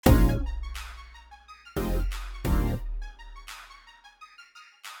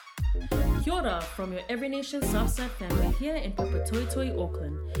Kia ora from your Every Nation Southside family here in Papatoetoe,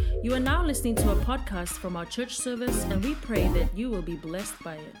 Auckland. You are now listening to a podcast from our church service, and we pray that you will be blessed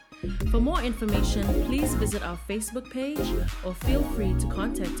by it. For more information, please visit our Facebook page or feel free to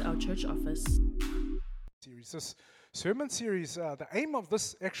contact our church office. This sermon series, the aim of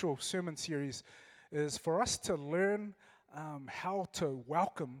this actual sermon series is for us to learn how to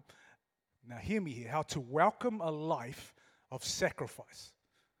welcome, now hear me here, how to welcome a life of sacrifice.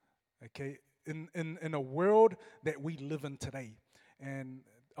 Okay, in a world that we live in today, and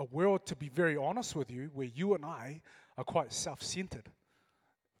a world, to be very honest with you, where you and I are quite self-centered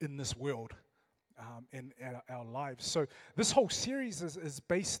in this world, in our lives. So this whole series is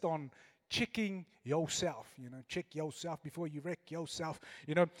based on checking yourself, check yourself before you wreck yourself,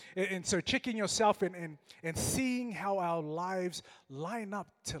 and so checking yourself and seeing how our lives line up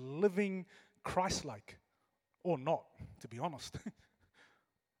to living Christ-like, or not, to be honest.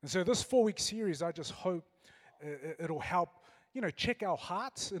 And so this 4-week series, I just hope it'll help, check our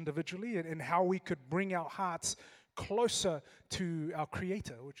hearts individually and how we could bring our hearts closer to our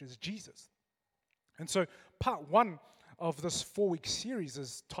Creator, which is Jesus. And so part 1 of this 4-week series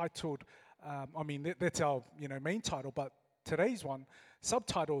is titled, that's our main title, but today's one,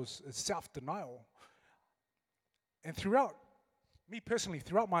 subtitle is self-denial. And throughout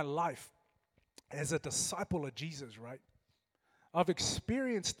my life as a disciple of Jesus, right, I've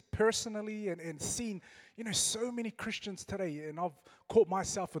experienced personally and seen, so many Christians today, and I've caught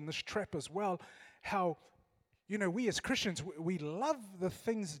myself in this trap as well, how, we as Christians, we love the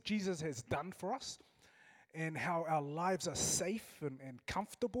things Jesus has done for us and how our lives are safe and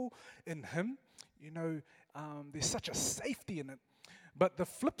comfortable in Him. There's such a safety in it. But the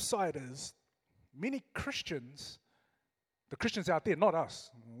flip side is many Christians, the Christians out there, not us,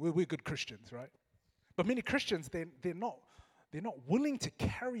 we're good Christians, right? But many Christians, they're not willing to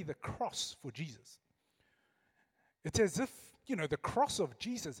carry the cross for Jesus. It's as if, the cross of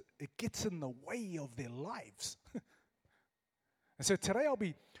Jesus, it gets in the way of their lives. And so today I'll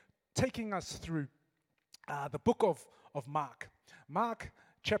be taking us through the book of Mark. Mark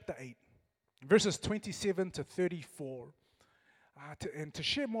chapter 8, verses 27 to 34. And to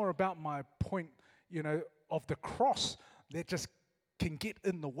share more about my point, of the cross that just can get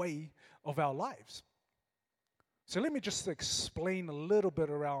in the way of our lives. So let me just explain a little bit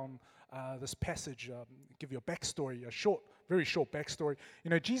around this passage, give you a backstory, very short backstory.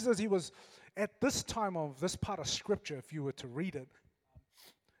 Jesus, he was, at this time of this part of Scripture, if you were to read it,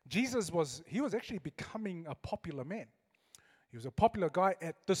 Jesus was actually becoming a popular man. He was a popular guy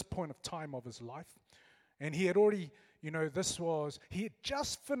at this point of time of his life. And he had already, he had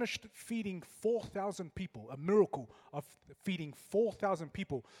just finished feeding 4,000 people, a miracle of feeding 4,000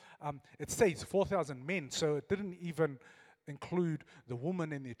 people. It says 4,000 men, so it didn't even include the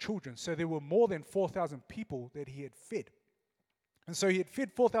women and their children. So there were more than 4,000 people that he had fed. And so he had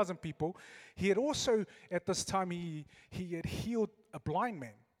fed 4,000 people. He had also, at this time, he had healed a blind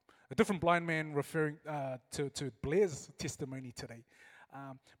man, a different blind man referring to Blair's testimony today.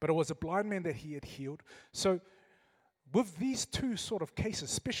 But it was a blind man that he had healed. So with these two sort of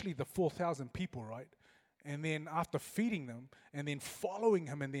cases, especially the 4,000 people, right? And then after feeding them, and then following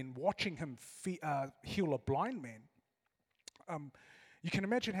him, and then watching him heal a blind man, you can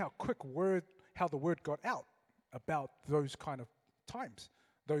imagine how the word got out about those kind of times,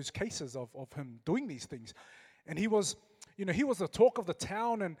 those cases of him doing these things. And he was the talk of the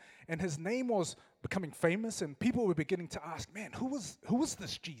town, and his name was becoming famous, and people were beginning to ask, man, who was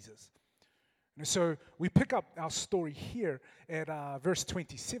this Jesus? And so we pick up our story here at verse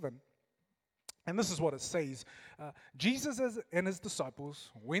 27, and this is what it says. Jesus and his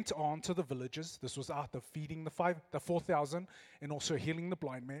disciples went on to the villages. This was after feeding the 4,000 and also healing the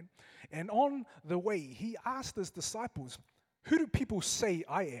blind man. And on the way, he asked his disciples, "Who do people say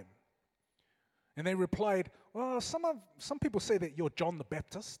I am?" And they replied, "Well, some people say that you're John the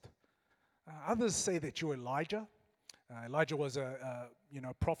Baptist. Others say that you're Elijah." Elijah was a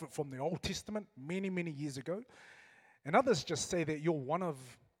prophet from the Old Testament many, many years ago. And others just say that you're one of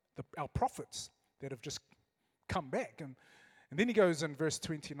our prophets that have just come back. And then he goes in verse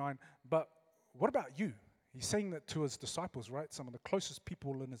 29, "But what about you?" He's saying that to his disciples, right? Some of the closest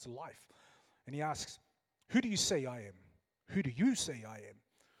people in his life. And he asks, "Who do you say I am? Who do you say I am?"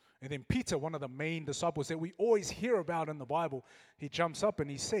 And then Peter, one of the main disciples that we always hear about in the Bible, he jumps up and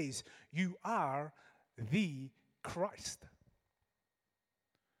he says, "You are the Christ."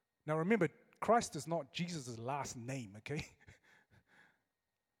 Now remember, Christ is not Jesus' last name, okay?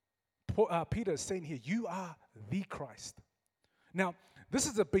 Peter is saying here, you are the Christ. Now, this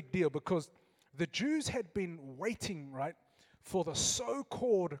is a big deal because the Jews had been waiting, right, for the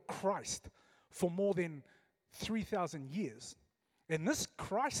so-called Christ for more than 3,000 years. And this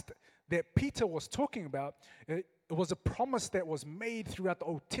Christ that Peter was talking about, it was a promise that was made throughout the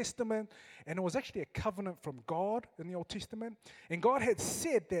Old Testament, and it was actually a covenant from God in the Old Testament. And God had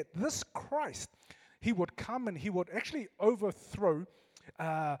said that this Christ, he would come and he would actually overthrow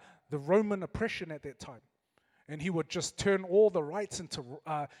the Roman oppression at that time. And he would just turn all the rights into,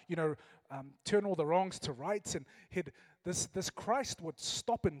 turn all the wrongs to rights. And this Christ would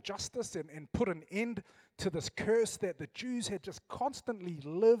stop injustice and put an end to this curse that the Jews had just constantly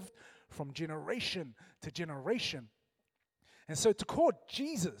lived from generation to generation. And so to call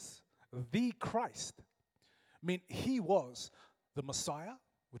Jesus the Christ meant he was the Messiah,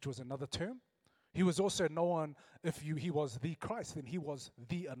 which was another term. He was also known, he was the Christ, then he was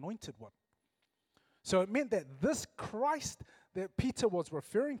the anointed one. So it meant that this Christ that Peter was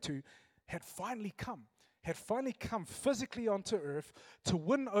referring to had finally come physically onto earth to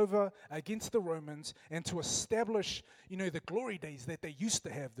win over against the Romans and to establish, the glory days that they used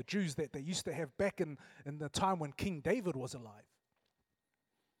to have, the Jews that they used to have back in the time when King David was alive.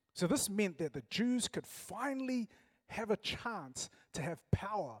 So this meant that the Jews could finally have a chance to have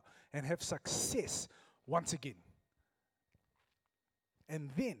power and have success once again. And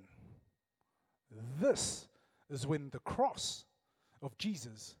then, this is when the cross of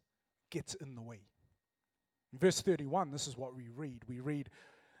Jesus gets in the way. In verse 31, this is what we read. We read,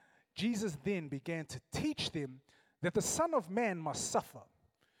 Jesus then began to teach them that the Son of Man must suffer,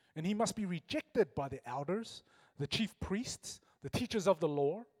 and he must be rejected by the elders, the chief priests, the teachers of the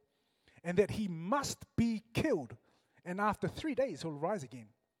law, and that he must be killed, and after 3 days he'll rise again.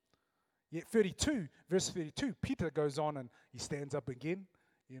 Yet verse 32, Peter goes on and he stands up again,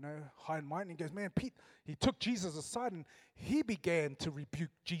 high and mighty, and he goes, man, he took Jesus aside and he began to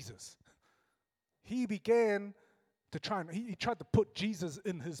rebuke Jesus. He began to he tried to put Jesus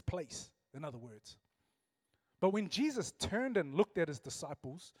in his place, in other words. But when Jesus turned and looked at his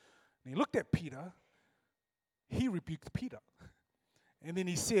disciples, and he looked at Peter, he rebuked Peter. And then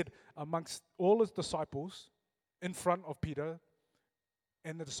he said amongst all his disciples, in front of Peter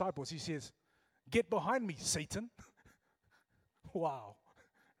and the disciples, he says, "Get behind me, Satan." Wow,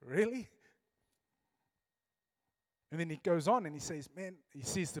 really? And then he goes on and he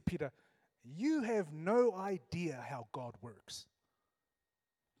says to Peter, "You have no idea how God works.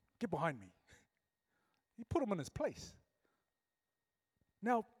 Get behind me." He put him in his place.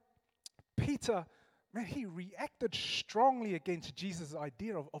 Now, Peter, he reacted strongly against Jesus'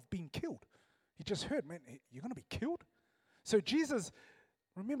 idea of being killed. He just heard, you're going to be killed? So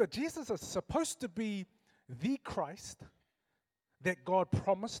remember, Jesus is supposed to be the Christ that God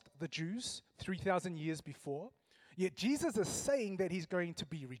promised the Jews 3,000 years before. Yet Jesus is saying that he's going to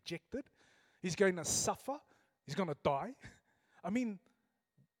be rejected. He's going to suffer. He's going to die. When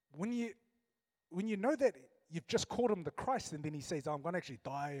you know that you've just called him the Christ, and then he says, I'm going to actually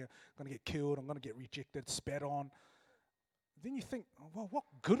die, I'm going to get killed, I'm going to get rejected, spat on, then you think, well, what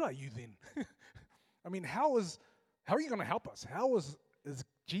good are you then? How are you going to help us? How is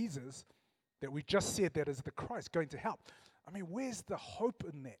Jesus that we just said that is the Christ going to help? Where's the hope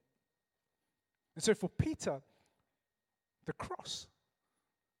in that? And so for Peter, the cross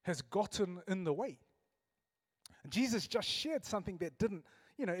has gotten in the way. And Jesus just shared something that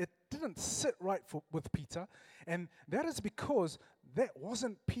didn't sit right with Peter, and that is because that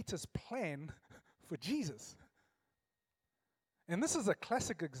wasn't Peter's plan for Jesus. And this is a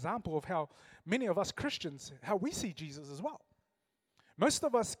classic example of how many of us Christians, how we see Jesus as well. Most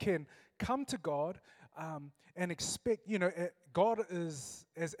of us can come to God and expect, God is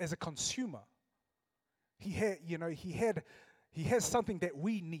as a consumer. He has something that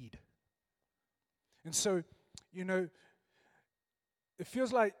we need. And so, it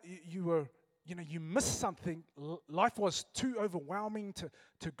feels like you missed something. Life was too overwhelming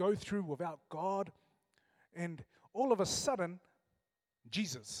to go through without God. And all of a sudden,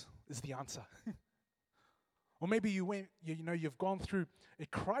 Jesus is the answer. Or maybe you've gone through a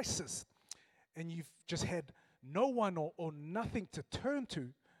crisis and you've just had no one or nothing to turn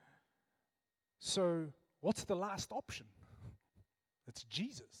to. So what's the last option? It's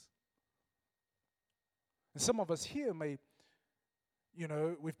Jesus. And some of us here we've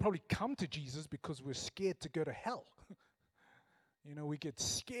probably come to Jesus because we're scared to go to hell. We get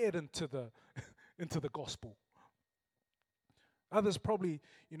scared into the gospel. Others probably,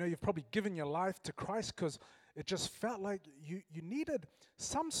 you've probably given your life to Christ because it just felt like you needed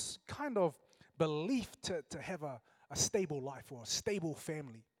some kind of belief to have a stable life or a stable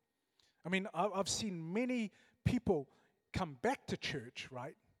family. I've seen many people come back to church,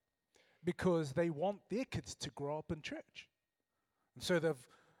 right, because they want their kids to grow up in church. And so they've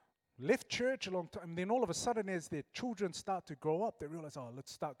left church a long time. And then all of a sudden, as their children start to grow up, they realize, oh,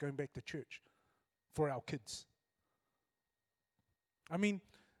 let's start going back to church for our kids. I mean,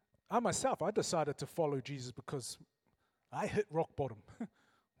 I myself, I decided to follow Jesus because I hit rock bottom.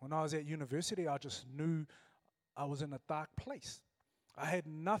 When I was at university, I just knew I was in a dark place. I had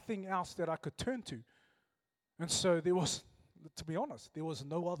nothing else that I could turn to. And so there was, to be honest, there was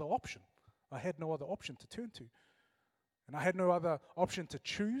no other option. I had no other option to turn to. And I had no other option to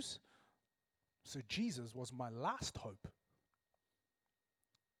choose. So Jesus was my last hope.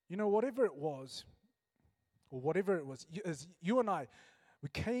 You know, whatever it was, as you and I, we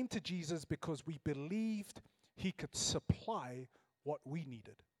came to Jesus because we believed he could supply what we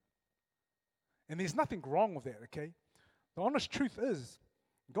needed. And there's nothing wrong with that, okay? The honest truth is,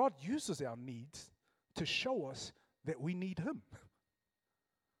 God uses our needs to show us that we need him.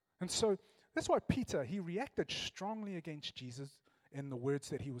 And so that's why Peter, he reacted strongly against Jesus in the words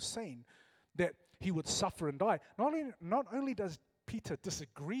that he was saying, that he would suffer and die. Not only does Peter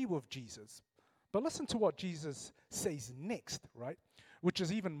disagree with Jesus, but listen to what Jesus says next, right? Which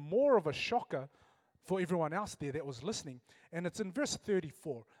is even more of a shocker for everyone else there that was listening. And it's in verse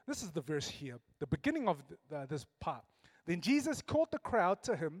 34. This is the verse here, the beginning of this part. Then Jesus called the crowd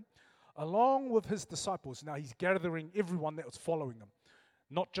to him along with his disciples. Now he's gathering everyone that was following him,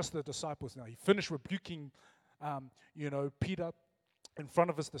 not just the disciples. Now he finished rebuking, Peter in front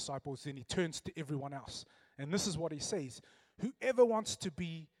of his disciples. Then he turns to everyone else. And this is what he says. Whoever wants to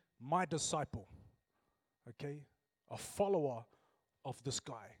be my disciple, okay, a follower of this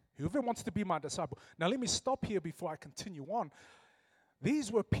guy, whoever wants to be my disciple. Now let me stop here before I continue on.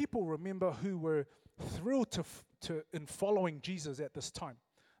 These were people, remember, who were thrilled in following Jesus at this time.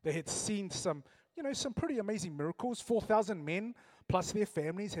 They had seen some pretty amazing miracles. 4,000 men plus their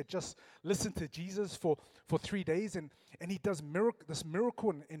families had just listened to Jesus for 3 days, and he does this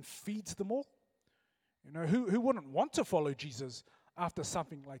miracle and feeds them all. You know, who wouldn't want to follow Jesus after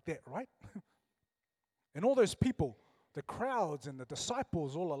something like that, right? And all those people, the crowds and the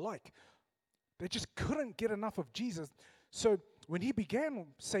disciples all alike, they just couldn't get enough of Jesus. So when he began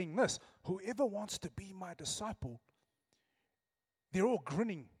saying this, whoever wants to be my disciple, they're all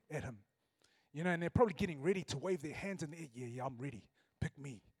grinning at him. You know, and they're probably getting ready to wave their hands in the air. Yeah, I'm ready. Pick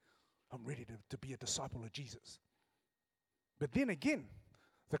me. I'm ready to be a disciple of Jesus. But then again,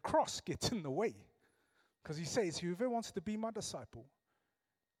 the cross gets in the way. Because he says, whoever wants to be my disciple,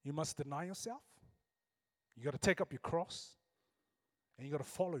 you must deny yourself. You got to take up your cross. And you got to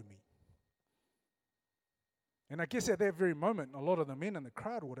follow me. And I guess at that very moment, a lot of the men in the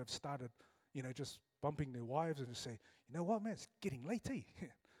crowd would have started, just bumping their wives and just say, you know what, man, it's getting late, eh?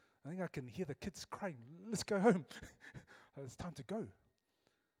 I think I can hear the kids crying. Let's go home. It's time to go.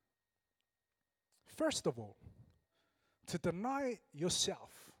 First of all, to deny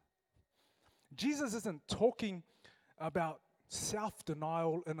yourself. Jesus isn't talking about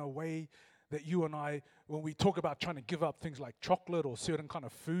self-denial in a way that you and I, when we talk about trying to give up things like chocolate or certain kind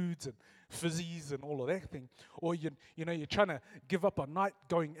of foods and fizzies and all of that thing, or you're trying to give up a night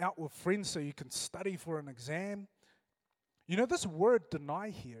going out with friends so you can study for an exam. You know, this word deny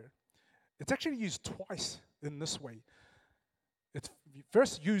here, it's actually used twice in this way. It's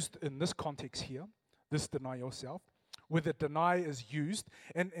first used in this context here, this deny yourself, where the deny is used.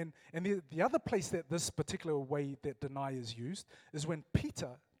 And the other place that this particular way that deny is used is when Peter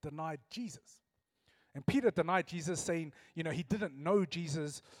denied Jesus. And Peter denied Jesus, saying, he didn't know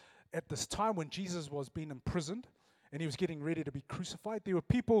Jesus at this time when Jesus was being imprisoned and he was getting ready to be crucified. There were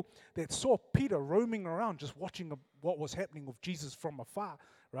people that saw Peter roaming around just watching what was happening with Jesus from afar,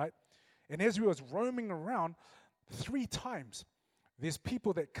 right? And as he was roaming around, 3 times, there's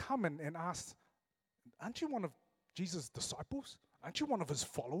people that come in and ask, aren't you one of Jesus' disciples? Aren't you one of his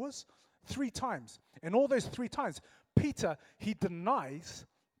followers? 3 times. And all those 3 times, Peter, he denies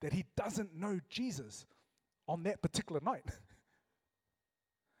that he doesn't know Jesus on that particular night.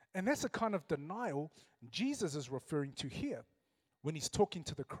 And that's the kind of denial Jesus is referring to here when he's talking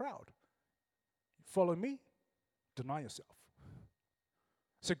to the crowd. Follow me, deny yourself.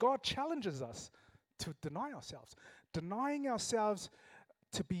 So God challenges us to deny ourselves. Denying ourselves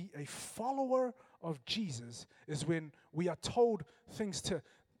to be a follower of Jesus is when we are told things to,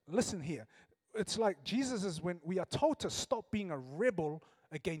 listen here, it's like Jesus is when we are told to stop being a rebel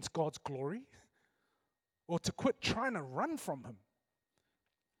against God's glory or to quit trying to run from him.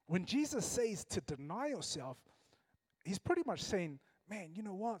 When Jesus says to deny yourself, he's pretty much saying, man, you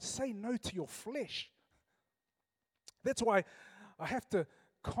know what? Say no to your flesh. That's why I have to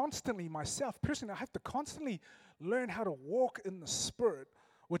constantly, myself personally, I have to constantly learn how to walk in the Spirit,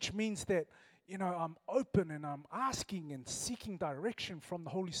 which means that, I'm open and I'm asking and seeking direction from the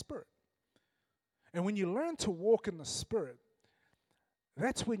Holy Spirit. And when you learn to walk in the Spirit,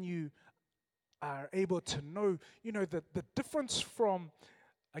 that's when you are able to know, the difference from,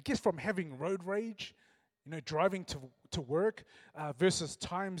 I guess, from having road rage, driving to work versus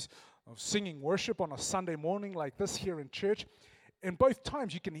times of singing worship on a Sunday morning like this here in church. In both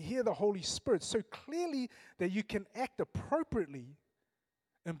times, you can hear the Holy Spirit so clearly that you can act appropriately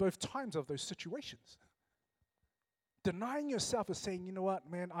in both times of those situations. Denying yourself is saying, you know what,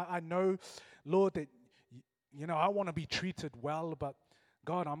 man, I know, Lord, that, I want to be treated well, but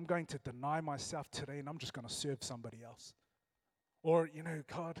God, I'm going to deny myself today and I'm just going to serve somebody else. Or,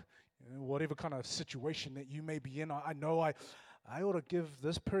 God, whatever kind of situation that you may be in, I know I ought to give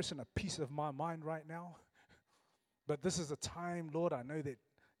this person a piece of my mind right now. But this is a time, Lord, I know that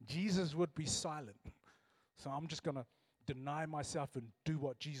Jesus would be silent. So I'm just going to deny myself and do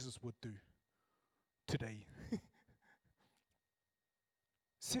what Jesus would do today.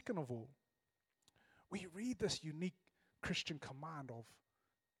 Second of all, we read this unique Christian command of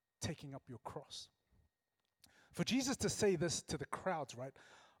taking up your cross. For Jesus to say this to the crowds, right,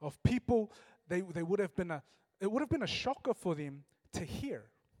 of people, they would have been it would have been a shocker for them to hear.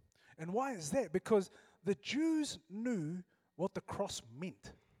 And why is that? Because the Jews knew what the cross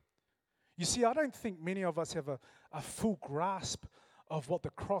meant. You see, I don't think many of us have a full grasp of what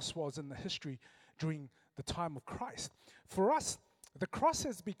the cross was in the history during the time of Christ. For us, the cross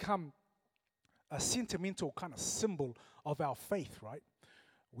has become a sentimental kind of symbol of our faith, right?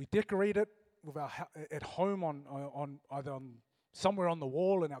 We decorate it with at home on either somewhere on the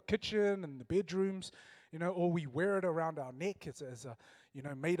wall in our kitchen and the bedrooms, or we wear it around our neck as a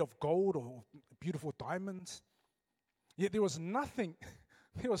made of gold or beautiful diamonds. Yet there was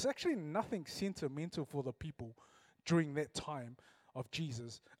actually nothing sentimental for the people during that time of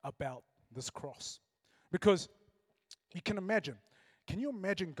Jesus about this cross. Because can you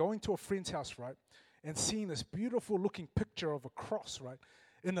imagine going to a friend's house, right, and seeing this beautiful looking picture of a cross, right,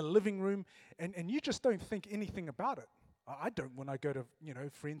 in the living room, and you just don't think anything about it. I don't when I go to,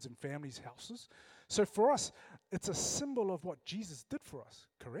 friends and families' houses. So for us, it's a symbol of what Jesus did for us,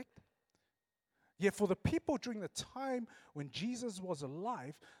 correct? Yet for the people during the time when Jesus was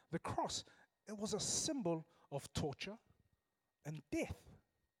alive, the cross, it was a symbol of torture and death.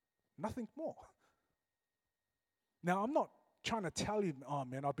 Nothing more. Now, I'm not trying to tell you, oh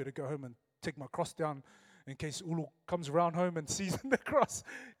man, I better go home and take my cross down in case Ulu comes around home and sees the cross.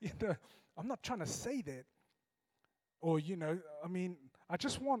 I'm not trying to say that. Or, I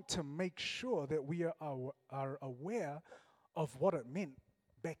just want to make sure that we are aware of what it meant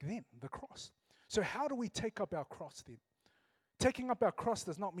back then, the cross. So how do we take up our cross then? Taking up our cross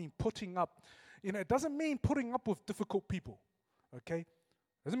does not mean putting up, it doesn't mean putting up with difficult people, okay?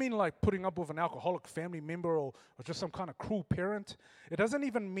 It doesn't mean like putting up with an alcoholic family member or just some kind of cruel parent. It doesn't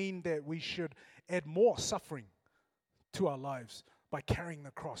even mean that we should add more suffering to our lives by carrying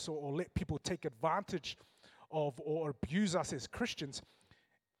the cross or let people take advantage of or abuse us as Christians.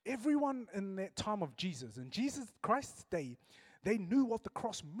 Everyone in that time of Jesus, in Jesus Christ's day, they knew what the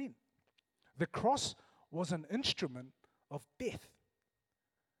cross meant. The cross was an instrument of death.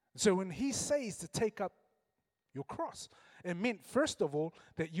 So when he says to take up your cross, it meant, first of all,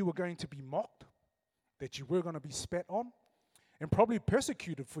 that you were going to be mocked, that you were going to be spat on, and probably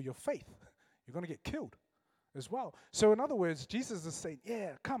persecuted for your faith. You're going to get killed as well. So in other words, Jesus is saying,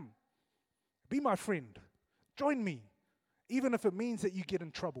 yeah, come, be my friend, join me, even if it means that you get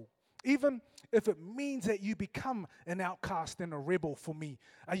in trouble, even if it means that you become an outcast and a rebel for me.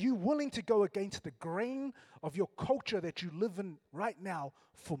 Are you willing to go against the grain of your culture that you live in right now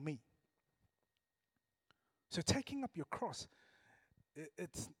for me? So taking up your cross,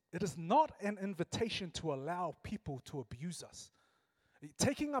 it is not an invitation to allow people to abuse us.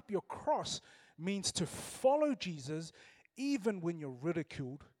 Taking up your cross means to follow Jesus even when you're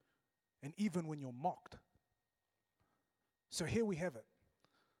ridiculed and even when you're mocked. So here we have it.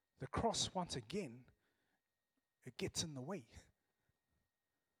 The cross, once again, it gets in the way.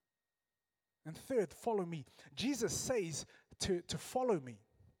 And third, follow me. Jesus says to follow me,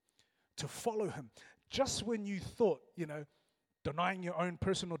 to follow him. Just when you thought, denying your own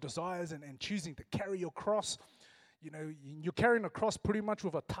personal desires and choosing to carry your cross, you're carrying a cross pretty much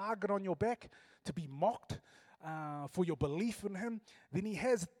with a target on your back to be mocked for your belief in him, then he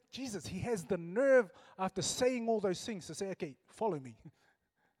has the nerve after saying all those things to say, okay, follow me.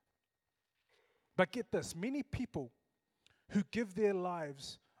 But get this, many people who give their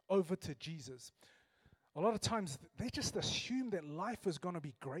lives over to Jesus, a lot of times they just assume that life is going to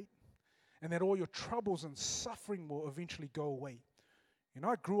be great and that all your troubles and suffering will eventually go away.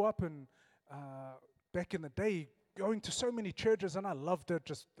 I grew up in back in the day, going to so many churches, and I loved it,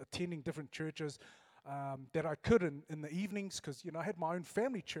 just attending different churches that I could in the evenings, because I had my own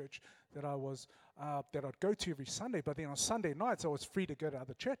family church that that I'd go to every Sunday. But then on Sunday nights, I was free to go to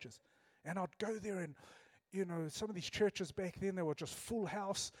other churches, and I'd go there, and some of these churches back then, they were just full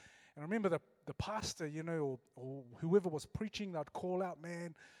house. And I remember the pastor, or whoever was preaching, they'd call out,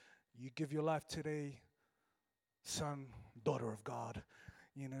 "Man, you give your life today, son, daughter of God,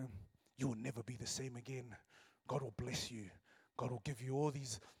 you will never be the same again. God will bless you. God will give you all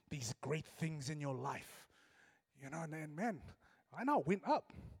these great things in your life." And man, I now went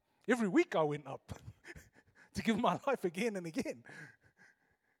up. Every week I went up to give my life again and again.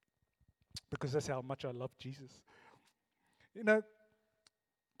 Because that's how much I love Jesus.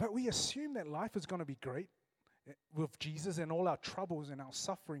 But we assume that life is going to be great with Jesus, and all our troubles and our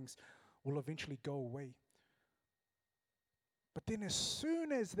sufferings will eventually go away. But then as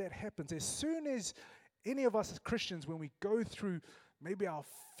soon as that happens, as soon as any of us as Christians, when we go through maybe our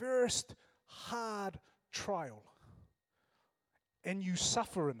first hard trial, and you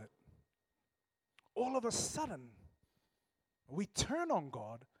suffer in it, all of a sudden, we turn on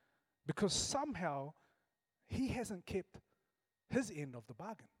God because somehow He hasn't kept His end of the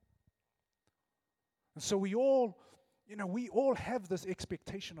bargain. And so we all have this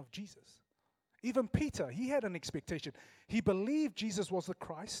expectation of Jesus. Even Peter, he had an expectation. He believed Jesus was the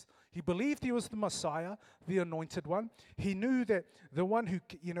Christ. He believed He was the Messiah, the Anointed One. He knew that the one who,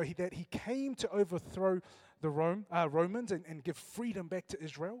 that He came to overthrow the Romans and give freedom back to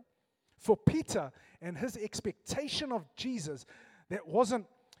Israel. For Peter and his expectation of Jesus, that wasn't,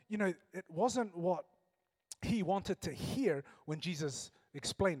 it wasn't what he wanted to hear when Jesus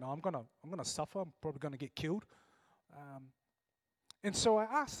explained, "No, I'm gonna suffer. I'm probably gonna get killed." And so I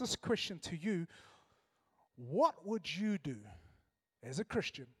ask this question to you: what would you do as a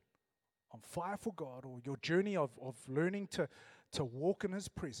Christian on fire for God, or your journey of learning to walk in His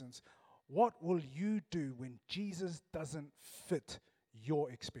presence? What will you do when Jesus doesn't fit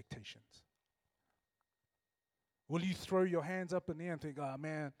your expectations? Will you throw your hands up in the air and think, "Oh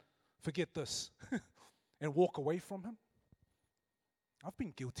man, forget this," and walk away from Him? I've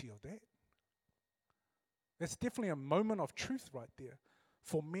been guilty of that. That's definitely a moment of truth right there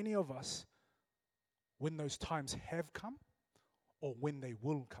for many of us when those times have come, or when they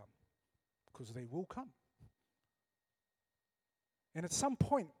will come, because they will come. And at some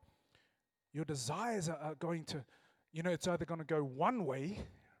point, your desires are going to, it's either going to go one way,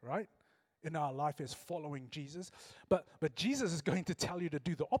 right, in our life as following Jesus, but Jesus is going to tell you to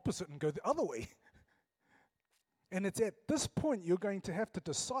do the opposite and go the other way. And it's at this point you're going to have to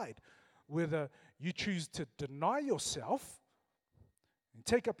decide whether you choose to deny yourself and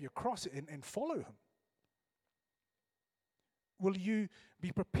take up your cross and follow Him. Will you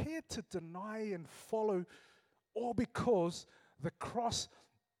be prepared to deny and follow, or because the cross,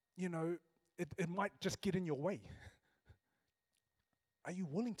 it might just get in your way? Are you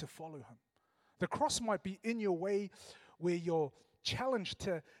willing to follow Him? The cross might be in your way where you're challenged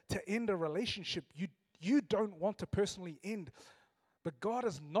to end a relationship you don't want to personally end, but God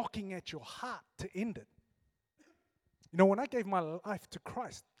is knocking at your heart to end it. When I gave my life to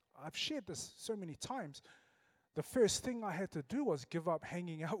Christ, I've shared this so many times, the first thing I had to do was give up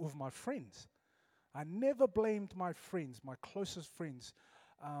hanging out with my friends. I never blamed my friends, my closest friends,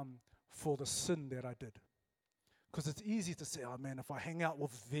 for the sin that I did. Because it's easy to say, "Oh man, if I hang out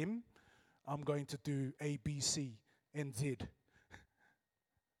with them, I'm going to do A, B, C, and Z."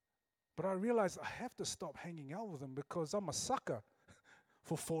 But I realized I have to stop hanging out with them because I'm a sucker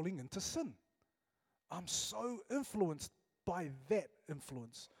for falling into sin. I'm so influenced by that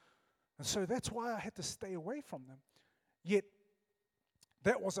influence. And so that's why I had to stay away from them. Yet,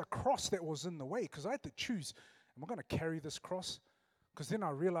 that was a cross that was in the way, because I had to choose, am I going to carry this cross? Because then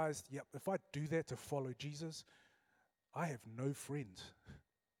I realized, if I do that to follow Jesus, I have no friends.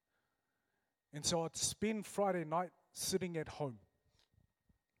 And so I'd spend Friday night sitting at home,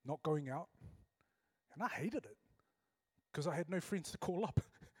 not going out. And I hated it, because I had no friends to call up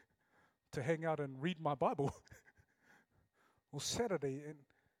to hang out and read my Bible. Or Saturday, and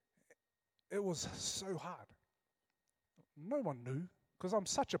it was so hard. No one knew, because I'm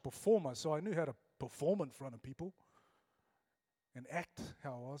such a performer, so I knew how to perform in front of people and act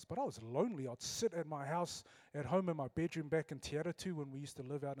how I was. But I was lonely. I'd sit at my house, at home in my bedroom back in Te Aratu, when we used to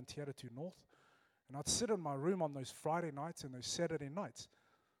live out in Te Aratu North. And I'd sit in my room on those Friday nights and those Saturday nights.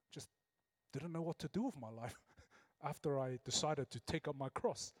 Just didn't know what to do with my life after I decided to take up my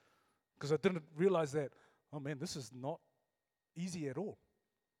cross. Because I didn't realize that, oh man, this is not easy at all.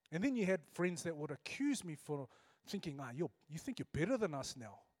 And then you had friends that would accuse me for thinking, you think you're better than us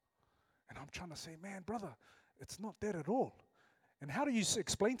now. And I'm trying to say, man, brother, it's not that at all. And how do you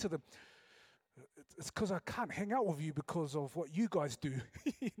explain to them? It's because I can't hang out with you because of what you guys do,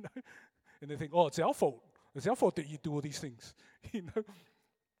 you know. And they think, oh, it's our fault. It's our fault that you do all these things, you know.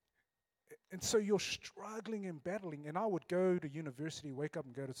 And so you're struggling and battling. And I would go to university, wake up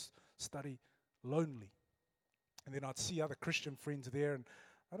and go to study lonely. And then I'd see other Christian friends there, and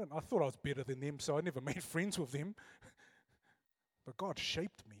I thought I was better than them, so I never made friends with them. But God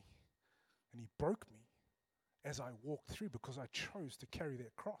shaped me, and He broke me as I walked through because I chose to carry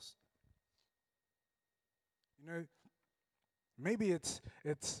that cross. You know, maybe it's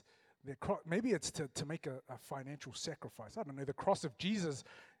to make a financial sacrifice. I don't know. The cross of Jesus,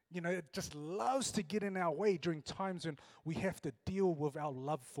 you know, it just loves to get in our way during times when we have to deal with our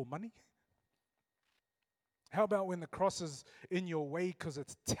love for money. How about when the cross is in your way because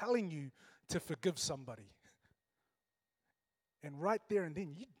it's telling you to forgive somebody? And right there and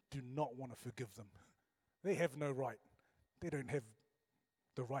then, you do not want to forgive them. They have no right. They don't have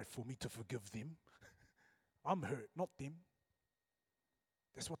the right for me to forgive them. I'm hurt, not them.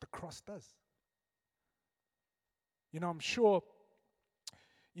 That's what the cross does. You know, I'm sure,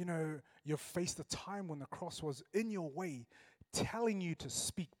 you know, you've faced a time when the cross was in your way, telling you to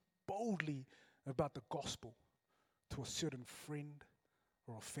speak boldly about the gospel to a certain friend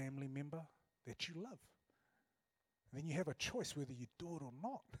or a family member that you love. And then you have a choice whether you do it or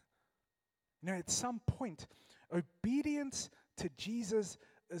not. You know, at some point, obedience to Jesus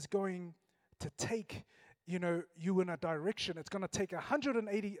is going to take, you know, you in a direction. It's going to take a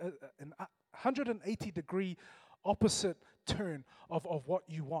 180-degree opposite turn of what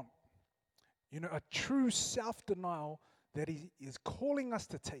you want. You know, a true self-denial that He is calling us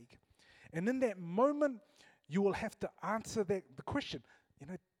to take. And in that moment, you will have to answer the question, you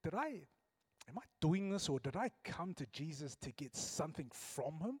know, am I doing this, or did I come to Jesus to get something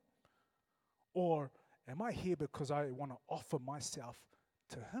from Him? Or am I here because I want to offer myself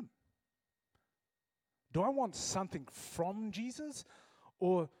to Him? Do I want something from Jesus,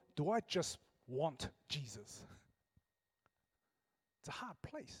 or do I just want Jesus? It's a hard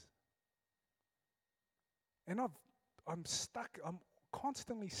place. And I'm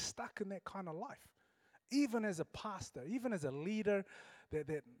constantly stuck in that kind of life. Even as a pastor, even as a leader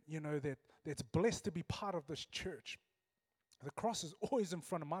that's blessed to be part of this church, the cross is always in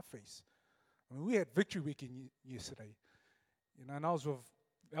front of my face. I mean, we had Victory Weekend yesterday, you know, and our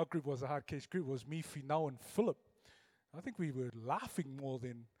group was a hard case group. It was me, Finau, and Philip. I think we were laughing more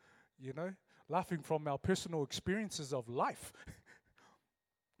than, you know, laughing from our personal experiences of life.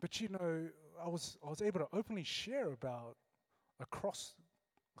 But, you know, I was able to openly share about a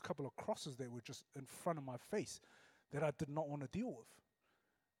couple of crosses that were just in front of my face that I did not want to deal with.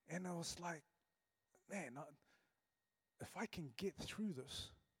 And I was like, man, if I can get through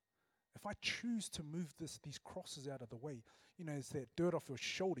this, if I choose to move these crosses out of the way, you know, it's that dirt off your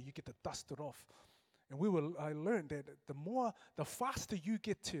shoulder, you get to dust it off. And I learned that the faster you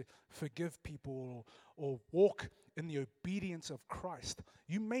get to forgive people or walk in the obedience of Christ,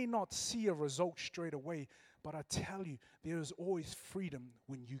 you may not see a result straight away, but I tell you, there is always freedom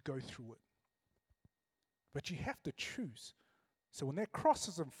when you go through it. But you have to choose. So when that cross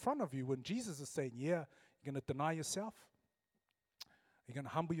is in front of you, when Jesus is saying, yeah, you're going to deny yourself, you're going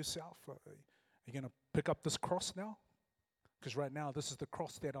to humble yourself, you're going to pick up this cross now, because right now this is the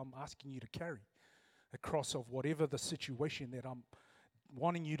cross that I'm asking you to carry, a cross of whatever the situation that I'm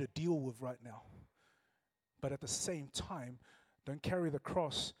wanting you to deal with right now. But at the same time, don't carry the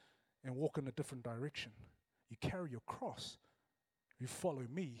cross and walk in a different direction. You carry your cross, you follow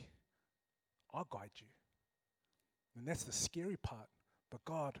me, I'll guide you. And that's the scary part. But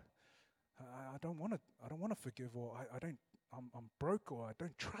God, I don't want to forgive, or I'm broke, or I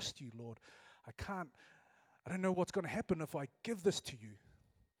don't trust you, Lord. I don't know what's going to happen if I give this to you.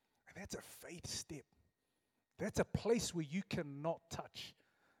 And that's a faith step. That's a place where you cannot touch.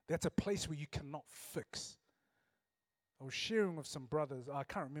 That's a place where you cannot fix. I was sharing with some brothers, I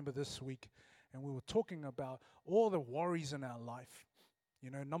can't remember this week, and we were talking about all the worries in our life. You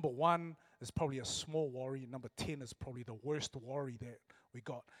know, number 1 is probably a small worry, and number 10 is probably the worst worry that we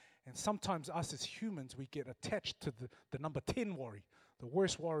got. And sometimes us as humans, we get attached to the number 10 worry, the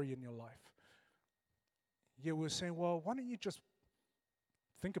worst worry in your life. Yeah, we're saying, well, why don't you just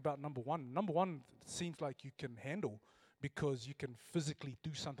think about number 1? Number 1 seems like you can handle because you can physically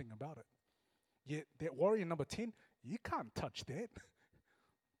do something about it. Yet that worry in number 10, you can't touch that.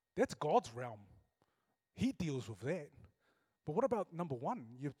 That's God's realm. He deals with that. But what about number 1?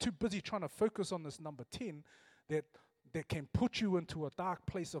 You're too busy trying to focus on this number 10 that can put you into a dark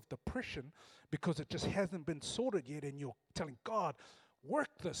place of depression because it just hasn't been sorted yet, and you're telling God, work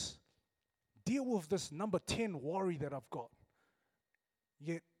this. deal with this number 10 worry that I've got.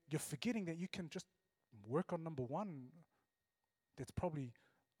 Yet you're forgetting that you can just work on number 1. That's probably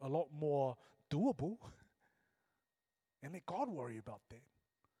a lot more doable. And let God worry about that.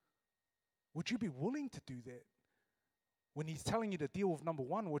 Would you be willing to do that? When He's telling you to deal with number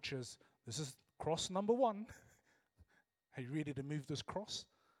 1, which is, this is cross number 1. Are you ready to move this cross?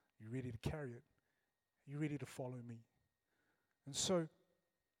 Are you ready to carry it? Are you ready to follow me? And so,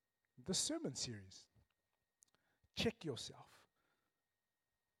 this sermon series, check yourself.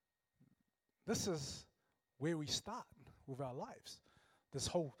 This is where we start with our lives. This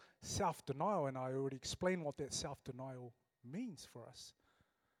whole self-denial, and I already explained what that self-denial means for us.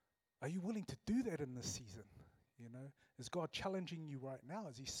 Are you willing to do that in this season? You know, is God challenging you right now?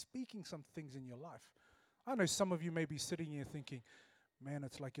 Is He speaking some things in your life? I know some of you may be sitting here thinking, man,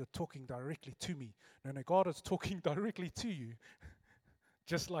 it's like you're talking directly to me. No, God is talking directly to you,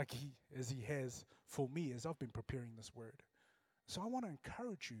 just like as He has for me as I've been preparing this word. So I want to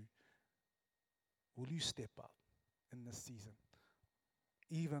encourage you, will you step up in this season?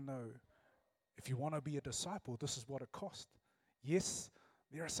 Even though if you want to be a disciple, this is what it costs. Yes,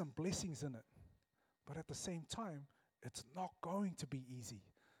 there are some blessings in it, but at the same time, it's not going to be easy.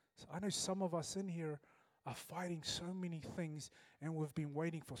 So I know some of us in here are fighting so many things, and we've been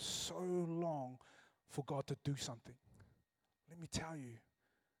waiting for so long for God to do something. Let me tell you,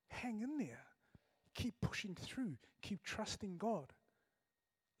 hang in there. Keep pushing through. Keep trusting God.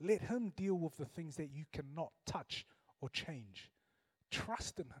 Let Him deal with the things that you cannot touch or change.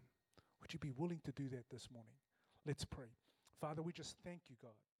 Trust in Him. Would you be willing to do that this morning? Let's pray. Father, we just thank you,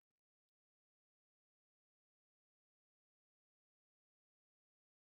 God.